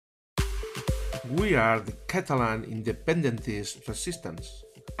We are the Catalan independentist resistance,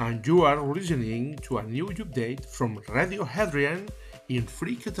 and you are listening to a new update from Radio Hadrian in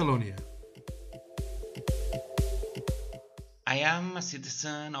Free Catalonia. I am a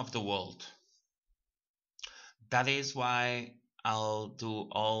citizen of the world. That is why I'll do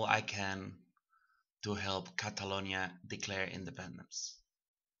all I can to help Catalonia declare independence.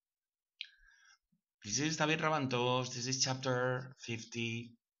 This is David Rabantos. This is chapter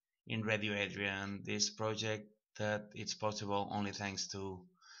 50 in Radio Hadrian, this project that it's possible only thanks to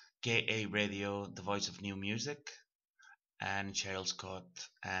KA Radio, the voice of new music, and Cheryl Scott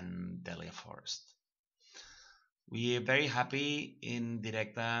and Delia Forrest. We are very happy in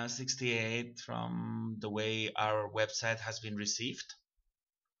Directe 68 from the way our website has been received,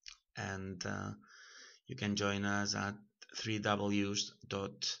 and you can join us at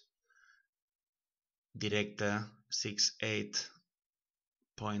www.directe68.cat.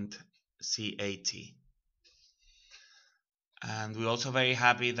 And we're also very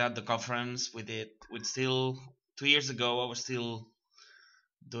happy that the conference we did with still 2 years ago, I was still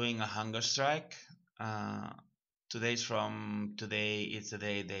doing a hunger strike. Today is the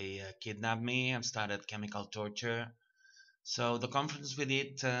day they kidnapped me and started chemical torture. So the conference we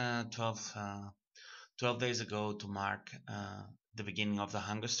did 12 days ago to mark the beginning of the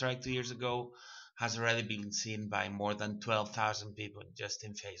hunger strike 2 years ago has already been seen by more than 12,000 people just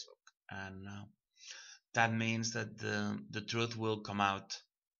in Facebook. And that means that the truth will come out,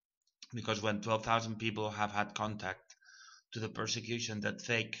 because when 12,000 people have had contact to the persecution that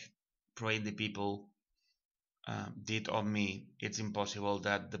fake pro-Indi people did on me, it's impossible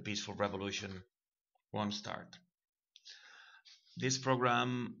that the peaceful revolution won't start. This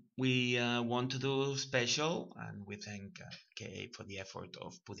program we want to do special, and we thank KA for the effort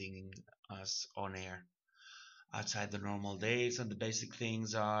of putting us on air outside the normal days. And the basic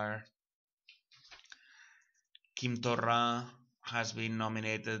things are: Quim Torra has been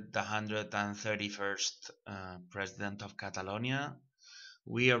nominated the 131st president of Catalonia.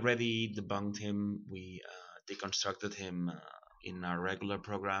 We already debunked him. We deconstructed him in our regular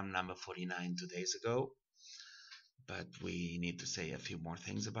program number 49 2 days ago, but we need to say a few more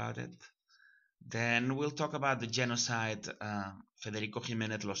things about it. Then we'll talk about the genocide Federico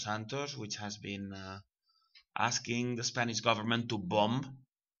Jiménez Losantos, which has been asking the Spanish government to bomb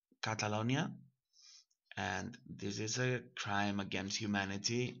Catalonia, and this is a crime against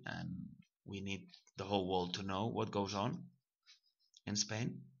humanity, and we need the whole world to know what goes on in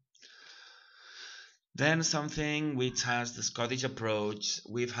Spain. Then something which has the Scottish approach.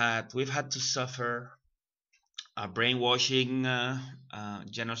 We've had to suffer a brainwashing,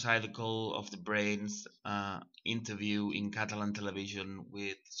 genocidal of the brains interview in Catalan television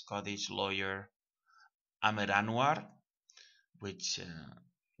with Scottish lawyer Aamer Anwar, which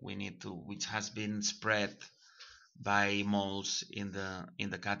has been spread by moles in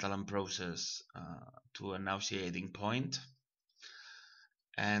the Catalan process to a nauseating point.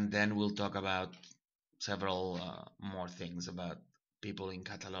 And then we'll talk about several more things about people in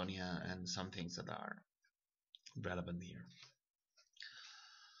Catalonia and some things that are relevant here.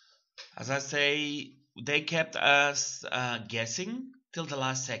 As I say, they kept us guessing till the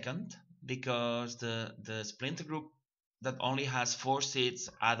last second, because the splinter group that only has 4 seats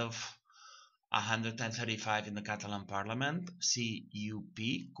out of 135 in the Catalan parliament, CUP,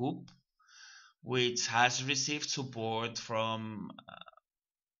 which has received support from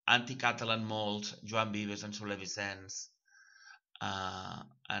anti-Catalan moles Joan Vives and Soler Vicens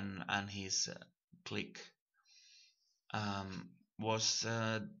and his clique, was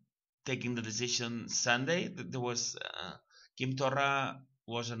taking the decision Sunday. There was Quim Torra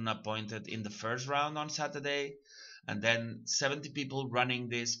wasn't appointed in the first round on Saturday, and then 70 people running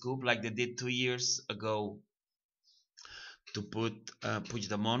this coup like they did 2 years ago to put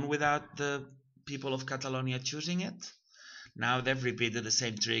Puigdemont without the people of Catalonia choosing it. Now they've repeated the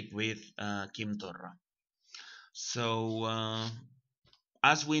same trick with Quim Torra. So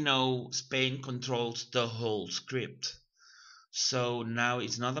as we know, Spain controls the whole script. So now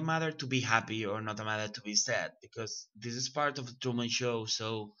it's not a matter to be happy or not a matter to be sad, because this is part of the Truman Show.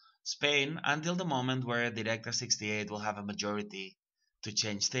 So Spain, until the moment where Directe 68 will have a majority to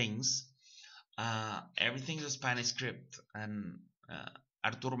change things, everything is a Spanish script. And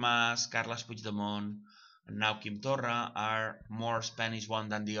Artur Mas, Carles Puigdemont, and now Quim Torra are more Spanish one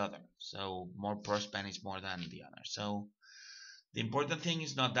than the other. So more pro-Spanish more than the other. So the important thing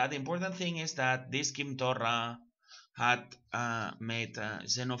is not that. The important thing is that this Quim Torra had made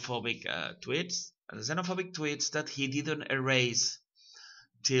xenophobic tweets that he didn't erase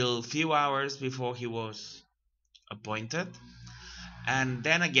till few hours before he was appointed. And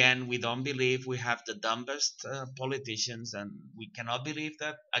then again, we don't believe we have the dumbest politicians, and we cannot believe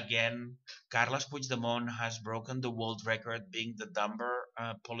that again Carles Puigdemont has broken the world record being the dumber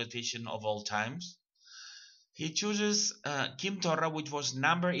politician of all times. He chooses Quim Torra, which was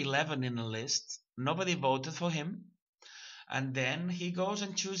number 11 in the list. Nobody voted for him. And then he goes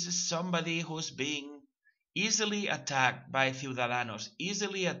and chooses somebody who's being easily attacked by Ciudadanos,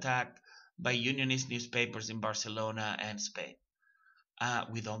 easily attacked by unionist newspapers in Barcelona and Spain.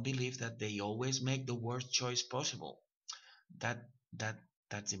 We don't believe that they always make the worst choice possible.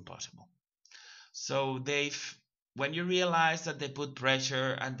 That's impossible. So when you realize that they put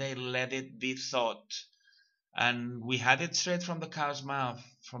pressure and they let it be thought, and we had it straight from the cow's mouth,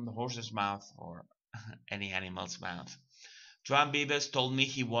 from the horse's mouth, or any animal's mouth. Joan Vives told me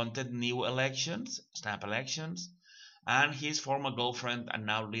he wanted new elections, snap elections, and his former girlfriend and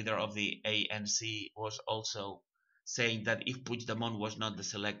now leader of the ANC was also saying that if Puigdemont was not the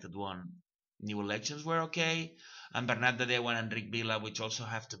selected one, new elections were okay. And Bernat de Déu and Enric Vila, which also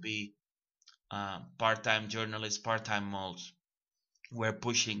have to be part-time journalists, part-time moles, were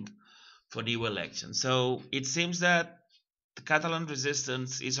pushing for new elections. So it seems that the Catalan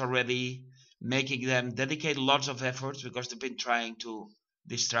resistance is already making them dedicate lots of efforts because they've been trying to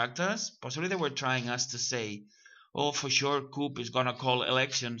distract us. Possibly they were trying us to say, oh, for sure, Coup is going to call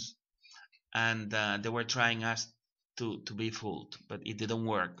elections. And they were trying us to be fooled. But it didn't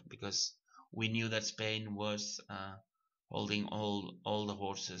work because we knew that Spain was holding all the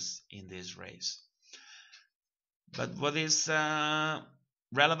horses in this race. But what is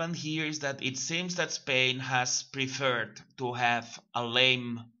relevant here is that it seems that Spain has preferred to have a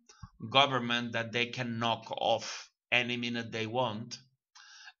lame government that they can knock off any minute they want,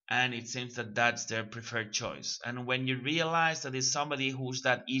 and it seems that that's their preferred choice. And when you realize that it's somebody who's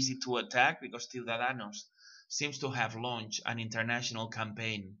that easy to attack, because Ciudadanos seems to have launched an international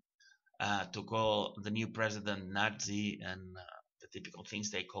campaign to call the new president Nazi and the typical things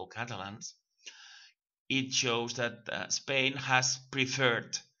they call Catalans, it shows that Spain has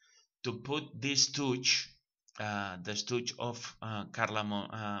preferred to put this stooge, the stooge of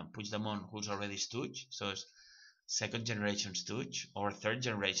Puigdemont, who's already stooge, so it's second generation stooge, or third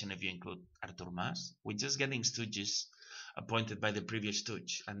generation if you include Artur Mas. We're just getting stooges appointed by the previous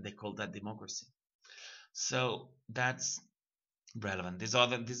stooge, and they call that democracy. So that's relevant.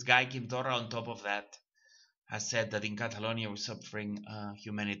 This guy Quim Torra, on top of that, has said that in Catalonia we're suffering a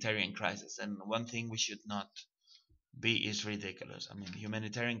humanitarian crisis, and one thing we should not be is ridiculous. I mean,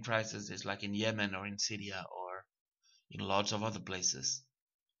 humanitarian crisis is like in Yemen or in Syria or in lots of other places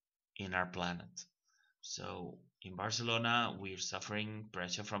in our planet. So in Barcelona, we're suffering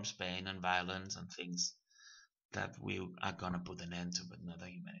pressure from Spain and violence and things that we are going to put an end to, but not a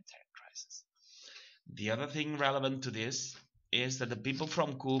humanitarian crisis. The other thing relevant to this is that the people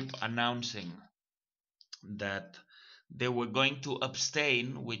from Coup announcing that they were going to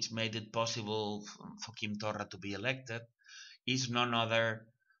abstain, which made it possible for Quim Torra to be elected, is none other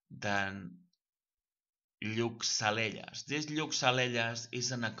than Lluc Salellas. This Lluc Salellas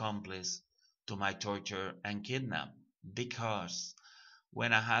is an accomplice to my torture and kidnap, because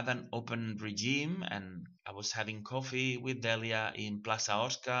when I had an open regime and I was having coffee with Delia in Plaza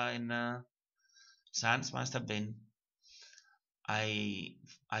Osca in Sants, must have been,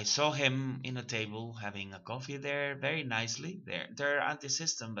 I saw him in a table having a coffee there very nicely. They're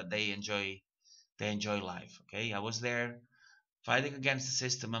anti-system, but they enjoy life. Okay, I was there fighting against the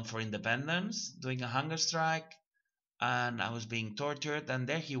system and for independence, doing a hunger strike, and I was being tortured. And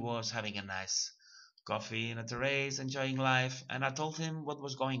there he was having a nice coffee in a terrace, enjoying life. And I told him what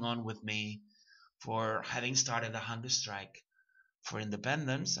was going on with me for having started a hunger strike for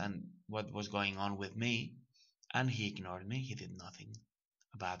independence and what was going on with me. And he ignored me. He did nothing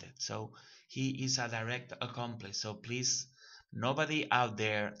about it. So he is a direct accomplice. So please, nobody out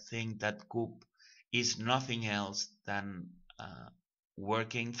there think that Coup is nothing else than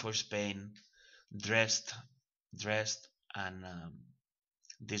working for Spain, dressed and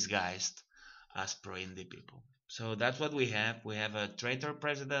disguised as pro-indie people. So that's what we have. We have a traitor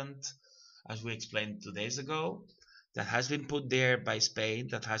president, as we explained 2 days ago, that has been put there by Spain,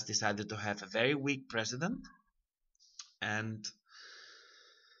 that has decided to have a very weak president. And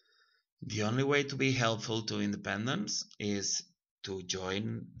the only way to be helpful to independence is to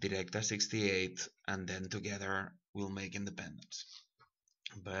join Directe 68, and then together we'll make independence.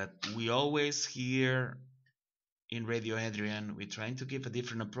 But we always hear in Radio Hadrian, we're trying to give a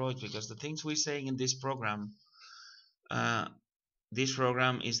different approach, because the things we're saying in this program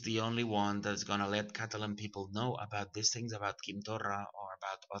is the only one that's going to let Catalan people know about these things, about Quim Torra, or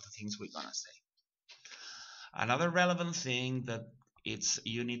about other things we're going to say. Another relevant thing that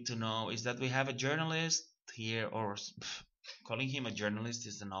you need to know is that we have a journalist here, or calling him a journalist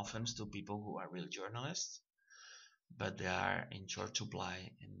is an offense to people who are real journalists, but they are in short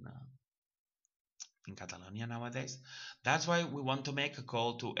supply in Catalonia nowadays. That's why we want to make a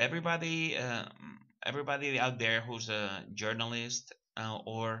call to everybody, everybody out there who's a journalist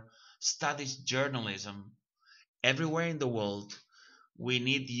or studies journalism everywhere in the world. We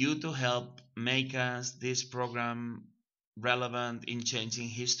need you to help make us this program relevant in changing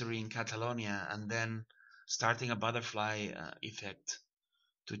history in Catalonia and then starting a butterfly effect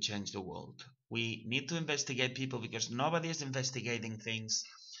to change the world. We need to investigate people because nobody is investigating things.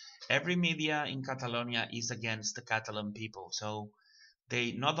 Every media in Catalonia is against the Catalan people. So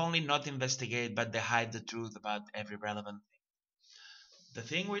they not only not investigate, but they hide the truth about every relevant thing. The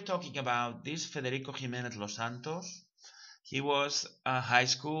thing we're talking about, this Federico Jiménez Losantos, he was a high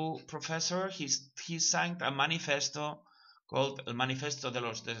school professor. He signed a manifesto called El Manifesto de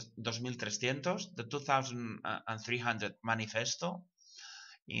los 2300, the 2300 Manifesto,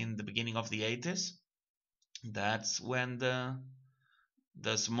 in the beginning of the 80s. That's when the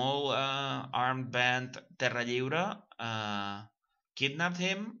small armed band Terra Lliure kidnapped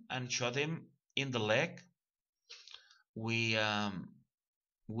him and shot him in the leg. We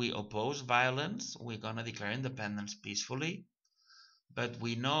oppose violence. We're gonna declare independence peacefully, but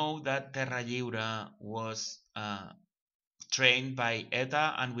we know that Terra Lliure was trained by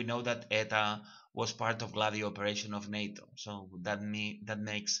ETA, and we know that ETA was part of Gladio operation of NATO. So that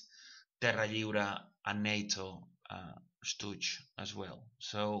makes Terra Lliure a NATO stooge as well.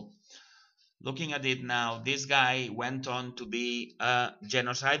 So looking at it now, this guy went on to be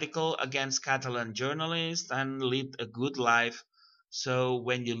genocidal against Catalan journalists and lived a good life. So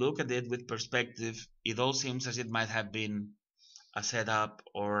when you look at it with perspective, it all seems as it might have been a setup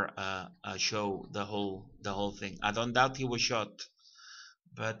or a show, the whole thing. I don't doubt he was shot,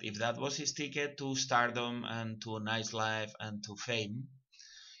 but if that was his ticket to stardom and to a nice life and to fame,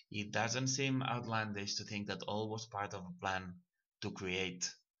 it doesn't seem outlandish to think that all was part of a plan to create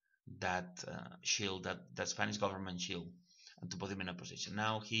that shield, that Spanish government shield, and to put him in a position.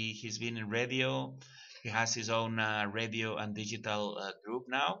 Now he's been in radio. He has his own radio and digital group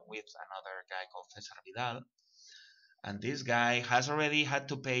now with another guy called Cesar Vidal. And this guy has already had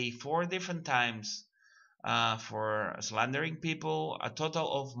to pay 4 different times for slandering people, a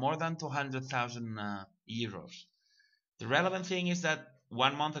total of more than 200,000 euros. The relevant thing is that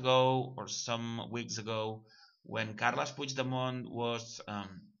 1 month ago or some weeks ago, when Carles Puigdemont was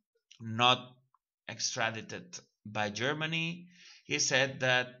not extradited by Germany, he said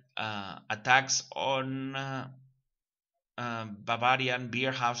that attacks on Bavarian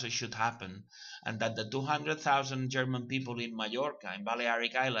beer houses should happen, and that the 200,000 German people in Mallorca, in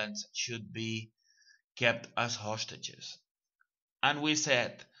Balearic Islands, should be kept as hostages. And we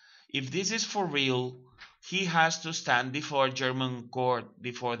said, if this is for real, he has to stand before German court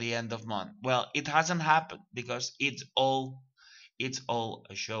before the end of month. Well, it hasn't happened because it's all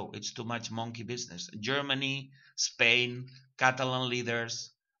a show. It's too much monkey business. Germany, Spain, Catalan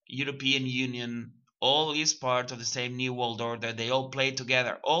leaders, European Union, all is part of the same New World Order. They all play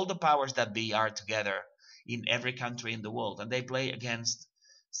together. All the powers that be are together in every country in the world, and they play against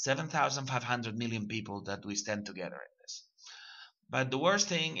 7,500 million people that we stand together in this. But the worst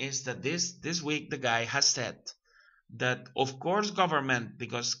thing is that this week the guy has said that of course government,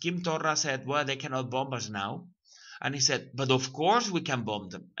 because Quim Torra said, well, they cannot bomb us now. And he said, but of course we can bomb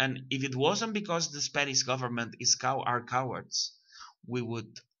them. And if it wasn't because the Spanish government are cowards, we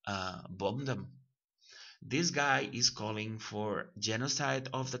would bomb them. This guy is calling for genocide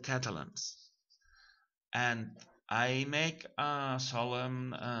of the Catalans. And I make a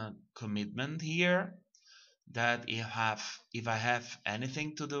solemn commitment here that if I have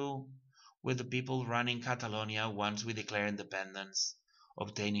anything to do with the people running Catalonia once we declare independence,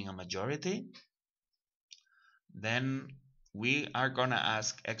 obtaining a majority, then we are gonna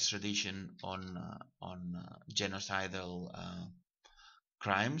ask extradition on genocidal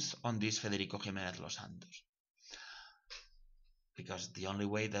crimes on this Federico Jiménez Losantos, because the only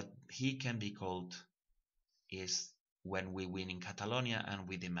way that he can be called is when we win in Catalonia and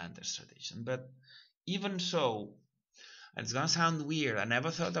we demand extradition. But even so, it's gonna sound weird, I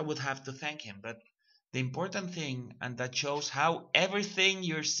never thought I would have to thank him, but the important thing, and that shows how everything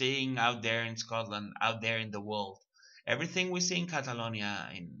you're seeing out there in Scotland, out there in the world, everything we see in Catalonia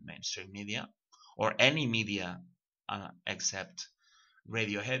in mainstream media, or any media except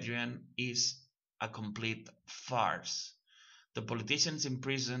Radio Hadrian, is a complete farce. The politicians in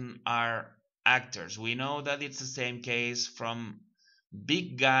prison are actors. We know that it's the same case from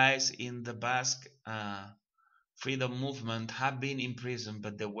big guys in the Basque freedom movement have been in prison,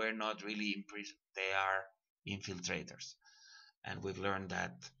 but they were not really in prison. They are infiltrators, and we've learned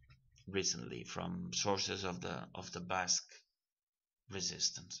that recently from sources of the Basque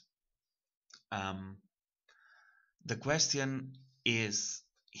resistance. The question is,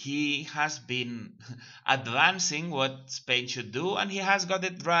 he has been advancing what Spain should do, and he has got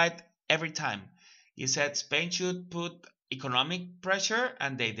it right every time. He said Spain should put economic pressure,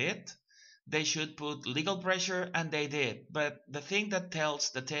 and they did. They should put legal pressure, and they did. But the thing that tells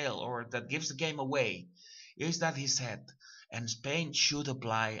the tale, or that gives the game away, is that he said, and Spain should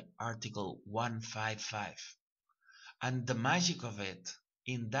apply Article 155. And the magic of it,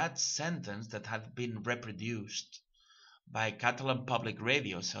 in that sentence that had been reproduced by Catalan public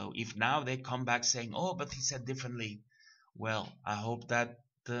radio. So if now they come back saying, oh, but he said differently, well, I hope that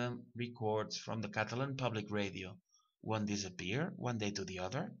the records from the Catalan public radio won't disappear one day to the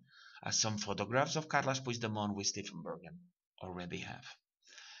other, as some photographs of Carles Puigdemont with Stephen Bergen already have.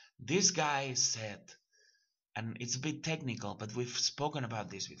 This guy said, and it's a bit technical, but we've spoken about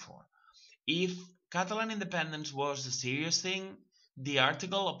this before, if Catalan independence was a serious thing, the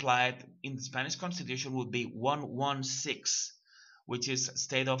article applied in the Spanish Constitution would be 116, which is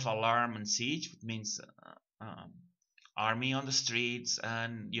state of alarm and siege, which means army on the streets,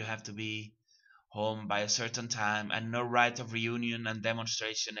 and you have to be home by a certain time, and no right of reunion and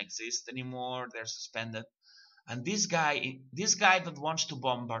demonstration exist anymore. They're suspended. And this guy that wants to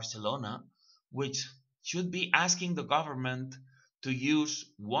bomb Barcelona, which should be asking the government to use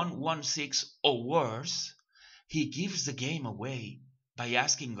 116 or worse, he gives the game away by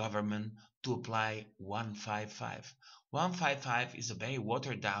asking government to apply 155. 155 is a very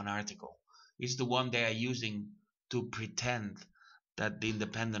watered down article. It's the one they are using to pretend that the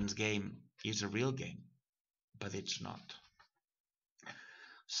independence game is a real game, but it's not.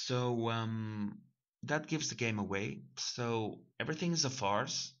 So that gives the game away. So everything is a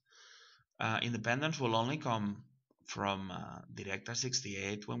farce. Independence will only come from Directe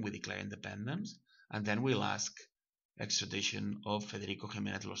 68 when we declare independence, and then we'll ask extradition of Federico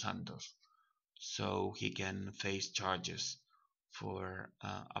Jiménez Losantos, so he can face charges for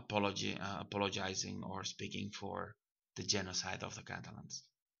apologizing or speaking for the genocide of the Catalans.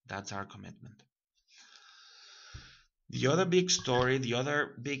 That's our commitment. The other big story, the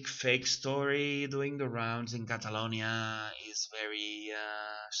other big fake story doing the rounds in Catalonia is very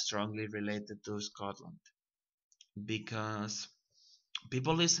strongly related to Scotland, because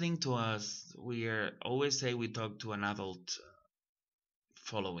people listening to us, we always say we talk to an adult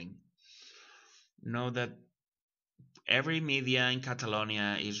following. Know that every media in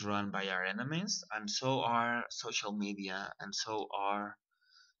Catalonia is run by our enemies, and so are social media, and so are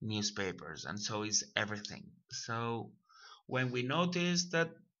newspapers, and so is everything. So when we noticed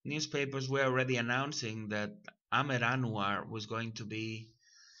that newspapers were already announcing that Aamer Anwar was going to be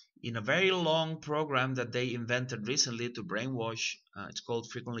in a very long program that they invented recently to brainwash, it's called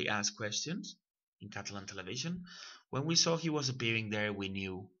Frequently Asked Questions in Catalan television. When we saw he was appearing there, we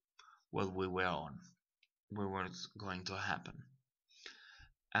knew what we were on, what was going to happen.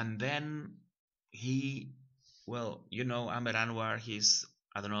 And then Aamer Anwar, he's,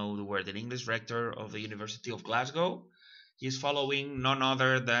 I don't know the word in English, rector of the University of Glasgow. He's following none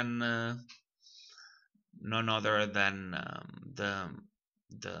other than the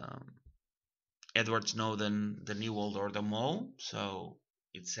Edward Snowden, the New World Order mole. So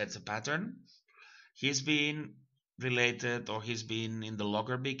it sets a pattern. He's been related, or he's been in the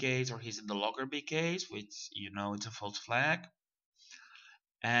Lockerbie case, or he's in the Lockerbie case, which it's a false flag.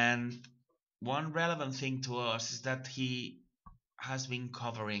 And one relevant thing to us is that he has been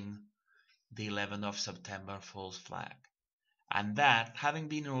covering the 11th of September false flag. And that, having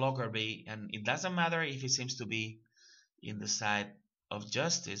been in Lockerbie, and it doesn't matter if he seems to be in the side of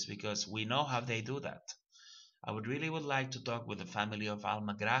justice, because we know how they do that. I would like to talk with the family of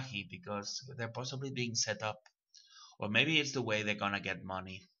al-Megrahi, because they're possibly being set up, or maybe it's the way they're gonna get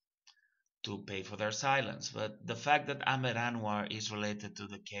money to pay for their silence. But the fact that Aamer Anwar is related to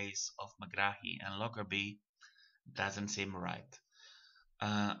the case of Megrahi and Lockerbie doesn't seem right.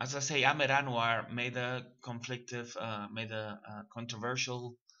 As I say, Aamer Anwar made a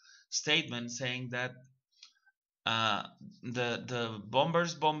controversial statement saying that the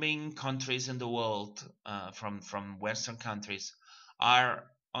bombers bombing countries in the world from Western countries are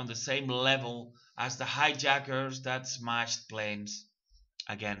on the same level as the hijackers that smashed planes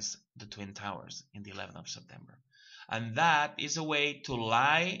against the Twin Towers in the 11th of September. And that is a way to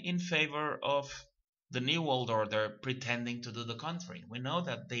lie in favor of the New World Order, pretending to do the contrary. We know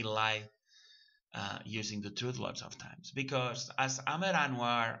that they lie using the truth lots of times, because as Aamer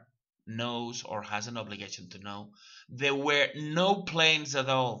Anwar knows or has an obligation to know, there were no planes at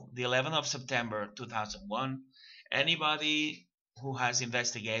all. The 11th of September 2001, anybody who has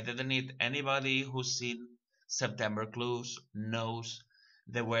investigated in it, anybody who's seen September clues knows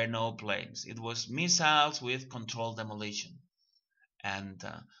there were no planes. It was missiles with controlled demolition. And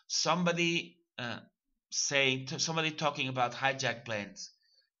somebody talking about hijacked planes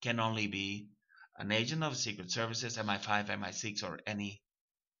can only be an agent of Secret Services, MI5, MI6, or any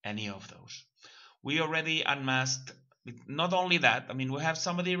of those. We already unmasked. Not only that, I mean, we have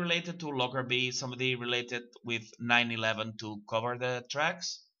somebody related to Lockerbie, somebody related with 9/11 to cover the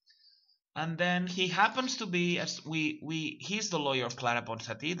tracks, and then he happens to be, he's the lawyer of Clara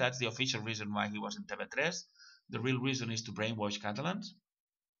Ponsatí. That's the official reason why he was in TV3. The real reason is to brainwash Catalans.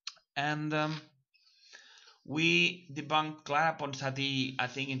 And we debunked Clara Ponsatí, I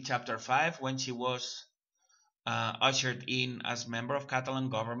think, in chapter 5 when she was ushered in as member of Catalan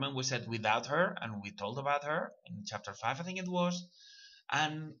government. We said without her, and we told about her in chapter 5, I think it was.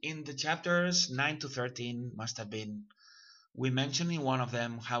 And in the chapters 9 to 13 must have been, we mentioned in one of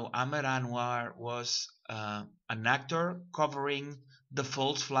them how Aamer Anwar was an actor covering the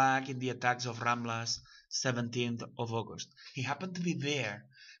false flag in the attacks of Ramblas 17th of August. He happened to be there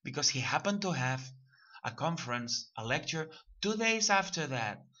because he happened to have a conference, a lecture 2 days after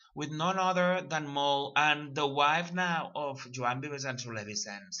that with none other than Moll and the wife now of Joan Vives and Soler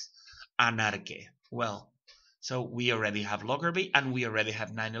Vicens, Anarque. Well, so we already have Lockerbie and we already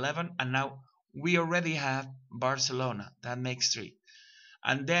have 9/11, and now we already have Barcelona. That makes 3.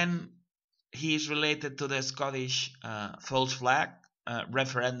 And then he is related to the Scottish false flag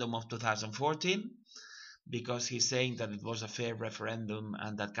referendum of 2014, because he's saying that it was a fair referendum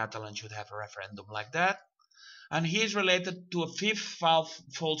and that Catalan should have a referendum like that. And he is related to a 5th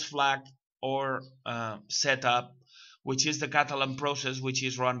false flag or setup, which is the Catalan process, which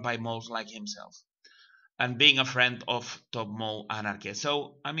is run by moles like himself, and being a friend of top mole Anarque.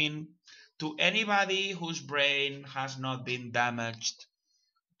 So, I mean, to anybody whose brain has not been damaged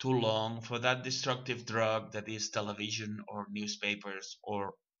too long for that destructive drug that is television or newspapers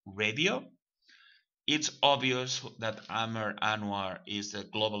or radio, it's obvious that Aamer Anwar is a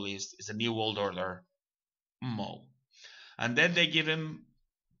globalist, is a New World Order mole. And then they give him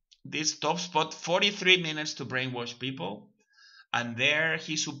this top spot, 43 minutes to brainwash people. And there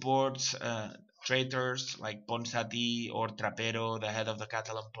he supports traitors like Ponsatí or Trapero, the head of the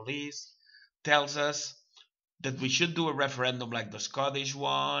Catalan police, tells us that we should do a referendum like the Scottish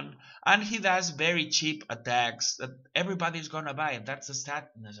one. And he does very cheap attacks that everybody's going to buy. And that's the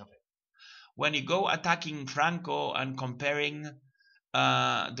sadness of it. When you go attacking Franco and comparing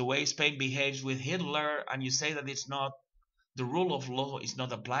the way Spain behaves with Hitler, and you say that it's not, the rule of law is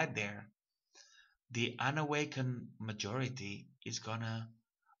not applied there, the unawakened majority is gonna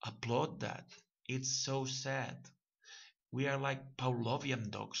applaud that. It's so sad. We are like Pavlovian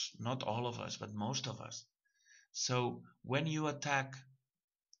dogs, not all of us, but most of us. So when you attack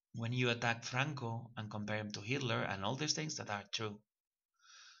Franco and compare him to Hitler and all these things that are true,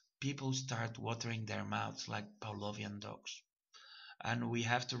 people start watering their mouths like Pavlovian dogs. And we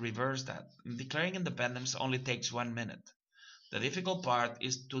have to reverse that. Declaring independence only takes 1 minute. The difficult part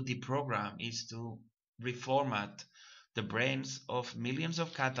is to deprogram, is to reformat the brains of millions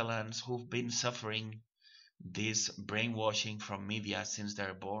of Catalans who've been suffering this brainwashing from media since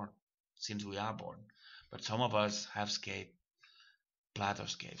they're born, since we are born. But some of us have escaped, Plato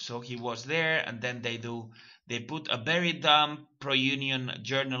escaped. So he was there, and then they put a very dumb pro-union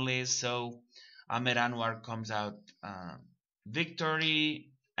journalist, so Aamer Anwar comes out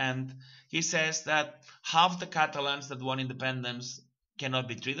victory, and he says that half the Catalans that want independence cannot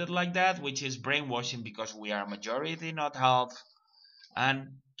be treated like that, which is brainwashing because we are a majority, not half.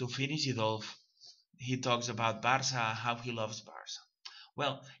 And to finish it off, he talks about Barça, how he loves Barça.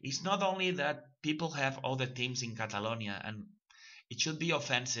 Well, it's not only that people have other teams in Catalonia, and it should be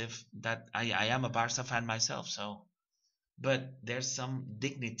offensive that I am a Barça fan myself, so, but there's some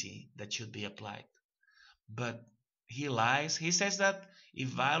dignity that should be applied. But he lies. He says that if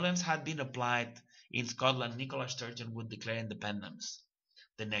violence had been applied in Scotland, Nicola Sturgeon would declare independence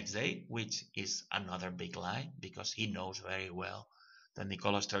the next day, which is another big lie, because he knows very well that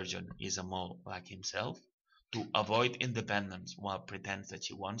Nicola Sturgeon is a mole like himself, to avoid independence while pretends that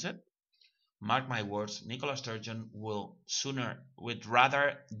she wants it. Mark my words, Nicola Sturgeon would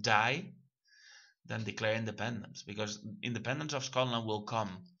rather die than declare independence, because independence of Scotland will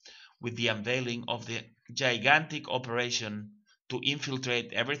come with the unveiling of the gigantic operation to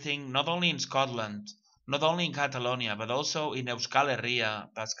infiltrate everything, not only in Scotland, not only in Catalonia, but also in Euskal Herria,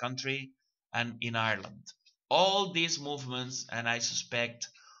 Basque Country, and in Ireland. All these movements, and I suspect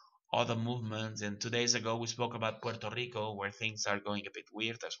other movements. And 2 days ago we spoke about Puerto Rico, where things are going a bit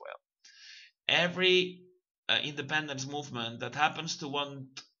weird as well. Every independence movement that happens to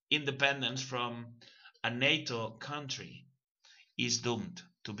want independence from a NATO country is doomed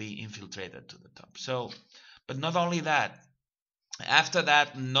to be infiltrated to the top. So, but not only that, after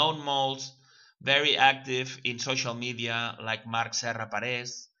that, known moles very active in social media like Marc Serra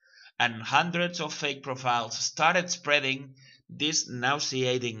Parés and hundreds of fake profiles started spreading this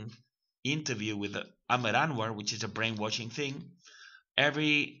nauseating interview with Aamer Anwar, which is a brainwashing thing.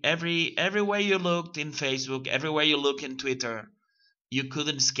 Everywhere you looked in Facebook, everywhere you look in Twitter, you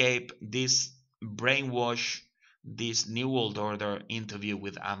couldn't escape this brainwash, this New World Order interview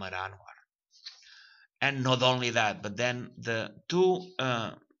with Aamer Anwar. And not only that, but then the two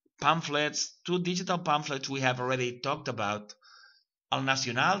digital pamphlets we have already talked about, El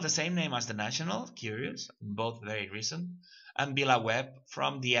Nacional, the same name as the National, curious, both very recent, and VilaWeb,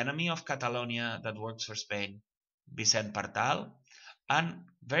 from the enemy of Catalonia that works for Spain, Vicent Partal, and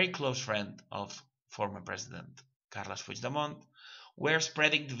very close friend of former President Carles Puigdemont, were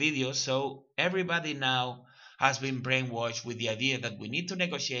spreading the videos, so everybody now has been brainwashed with the idea that we need to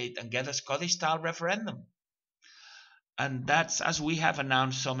negotiate and get a Scottish-style referendum. And that's, as we have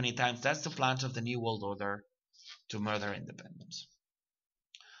announced so many times, that's the plans of the New World Order to murder independence.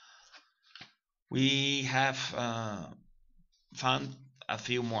 We have found a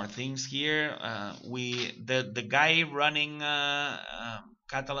few more things here. The guy running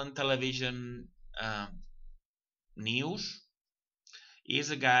Catalan television news is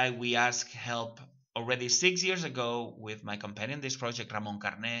a guy we asked help already 6 years ago with my companion in this project, Ramon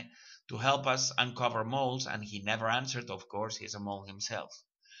Carné, to help us uncover moles, and he never answered. Of course, he's a mole himself.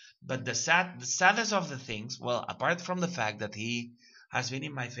 But the saddest of the things, well, apart from the fact that he has been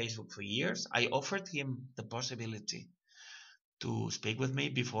in my Facebook for years, I offered him the possibility to speak with me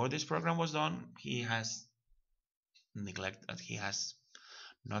before this program was done. He has neglected, he has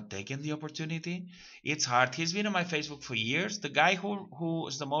not taken the opportunity. It's hard. He's been on my Facebook for years. The guy who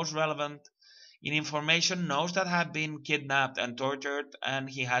is the most relevant in information knows that I've been kidnapped and tortured, and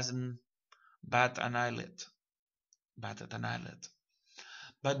he hasn't batted an eyelid.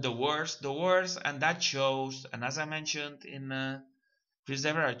 But the worst, and that shows, and as I mentioned in Chris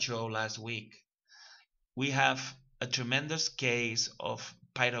Devereaux's show last week, we have a tremendous case of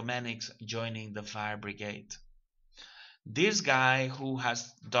pyromanics joining the fire brigade. This guy who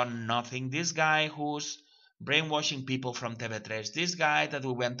has done nothing, this guy who's brainwashing people from TV3, this guy that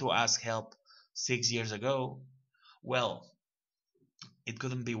we went to ask help 6 years ago, well, it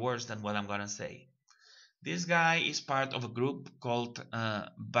couldn't be worse than what I'm gonna say. This guy is part of a group called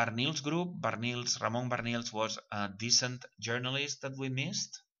Barnils Group. Ramon Barnils was a decent journalist that we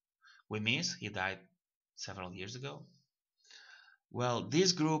missed. He died several years ago. Well,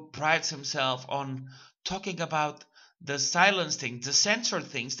 this group prides himself on talking about the silence things, the censored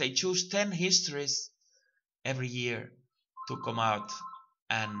things. They choose 10 histories every year to come out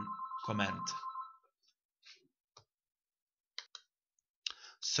and comment.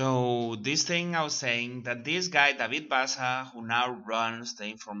 So this thing I was saying, that this guy, David Bassa, who now runs the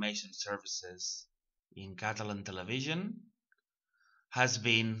information services in Catalan television, has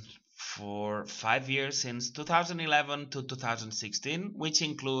been for 5 years, since 2011 to 2016, which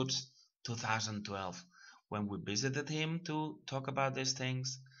includes 2012, when we visited him to talk about these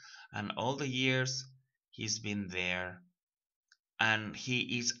things, and all the years he's been there. And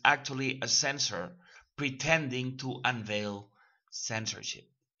he is actually a censor pretending to unveil censorship.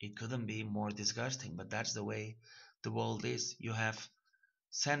 It couldn't be more disgusting, but that's the way the world is. You have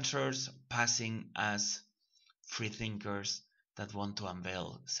censors passing as free thinkers that want to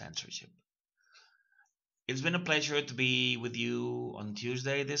unveil censorship. It's been a pleasure to be with you on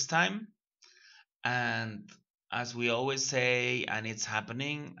Tuesday this time. And as we always say, and it's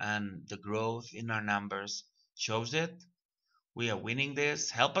happening, and the growth in our numbers shows it, we are winning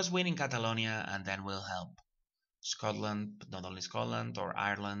this. Help us win in Catalonia, and then we'll help Scotland, but not only Scotland, or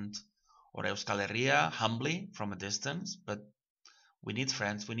Ireland, or Euskal Herria, humbly from a distance. But we need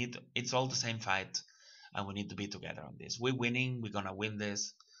friends. It's all the same fight, and we need to be together on this. We're winning. We're gonna win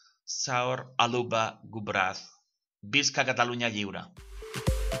this. Saur Aluba Gubraz. Visca Catalunya Lliure.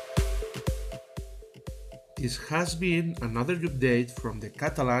 This has been another update from the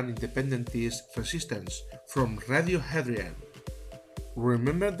Catalan independentist resistance from Radio Hadrian.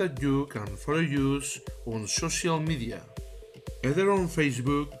 Remember that you can follow us on social media, either on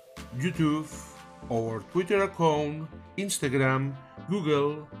Facebook, YouTube, our Twitter account, Instagram,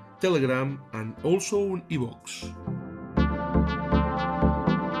 Google, Telegram, and also on iVoox.